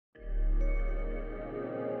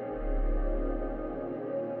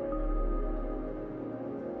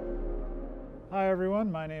Hi everyone,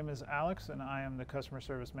 my name is Alex and I am the Customer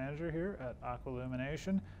Service Manager here at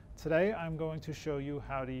Aquillumination. Today I'm going to show you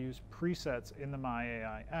how to use presets in the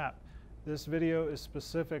MyAI app. This video is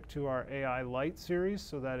specific to our AI Lite series,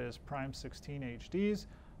 so that is Prime 16 HDs,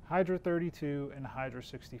 Hydra 32, and Hydra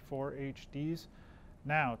 64 HDs.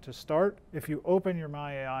 Now to start, if you open your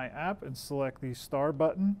MyAI app and select the star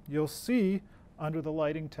button, you'll see under the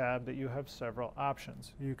lighting tab that you have several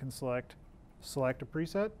options. You can select a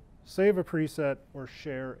preset, save a preset, or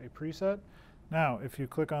share a preset. Now, if you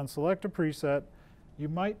click on select a preset, you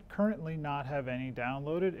might currently not have any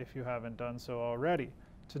downloaded if you haven't done so already.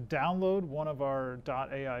 To download one of our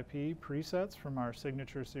 .aip presets from our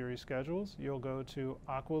signature series schedules, you'll go to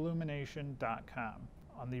aquillumination.com.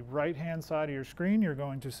 On the right-hand side of your screen, you're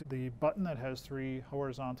going to see the button that has 3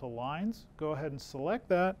 horizontal lines. Go ahead and select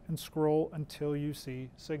that and scroll until you see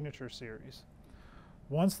signature series.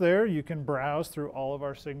 Once there, you can browse through all of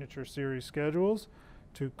our signature series schedules.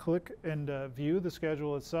 To click and view the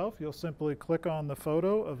schedule itself, you'll simply click on the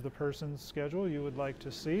photo of the person's schedule you would like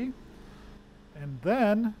to see. And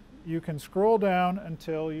then you can scroll down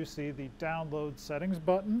until you see the Download Settings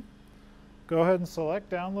button. Go ahead and select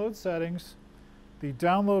Download Settings. The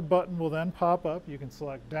Download button will then pop up. You can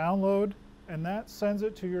select Download, and that sends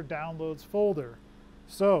it to your Downloads folder.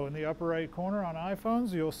 So in the upper right corner on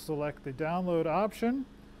iPhones, you'll select the download option,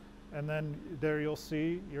 and then there you'll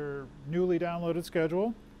see your newly downloaded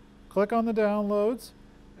schedule. Click on the downloads,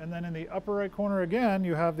 and then in the upper right corner again,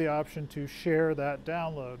 you have the option to share that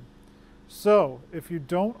download. So if you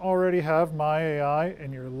don't already have MyAI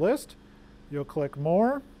in your list, you'll click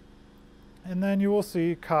More, and then you will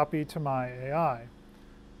see Copy to MyAI.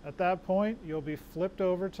 At that point, you'll be flipped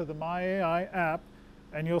over to the MyAI app,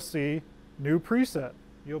 and you'll see New Preset.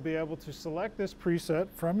 You'll be able to select this preset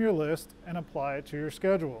from your list and apply it to your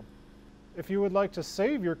schedule. If you would like to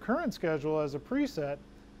save your current schedule as a preset,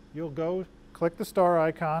 you'll go click the star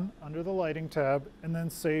icon under the lighting tab and then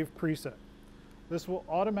Save Preset. This will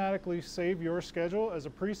automatically save your schedule as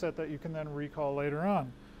a preset that you can then recall later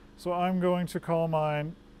on. So I'm going to call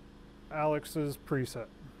mine Alex's preset.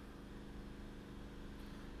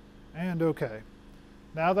 And OK.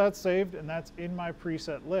 Now that's saved and that's in my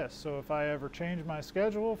preset list. So if I ever change my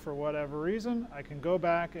schedule for whatever reason, I can go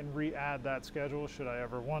back and re-add that schedule should I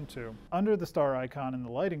ever want to. Under the star icon in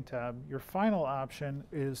the lighting tab, your final option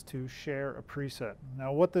is to share a preset.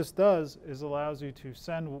 Now what this does is allows you to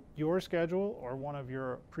send your schedule or one of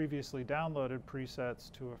your previously downloaded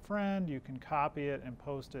presets to a friend. You can copy it and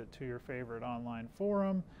post it to your favorite online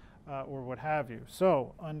forum or what have you.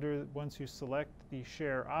 So once you select the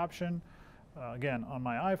share option, again, on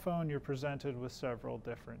my iPhone, you're presented with several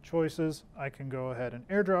different choices. I can go ahead and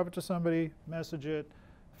airdrop it to somebody, message it,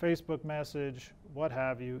 Facebook message, what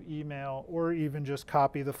have you, email, or even just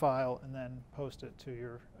copy the file and then post it to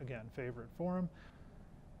your, again, favorite forum.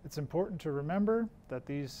 It's important to remember that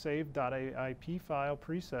these save.aip file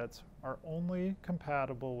presets are only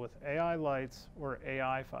compatible with AI Lites or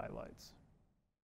AI Lites.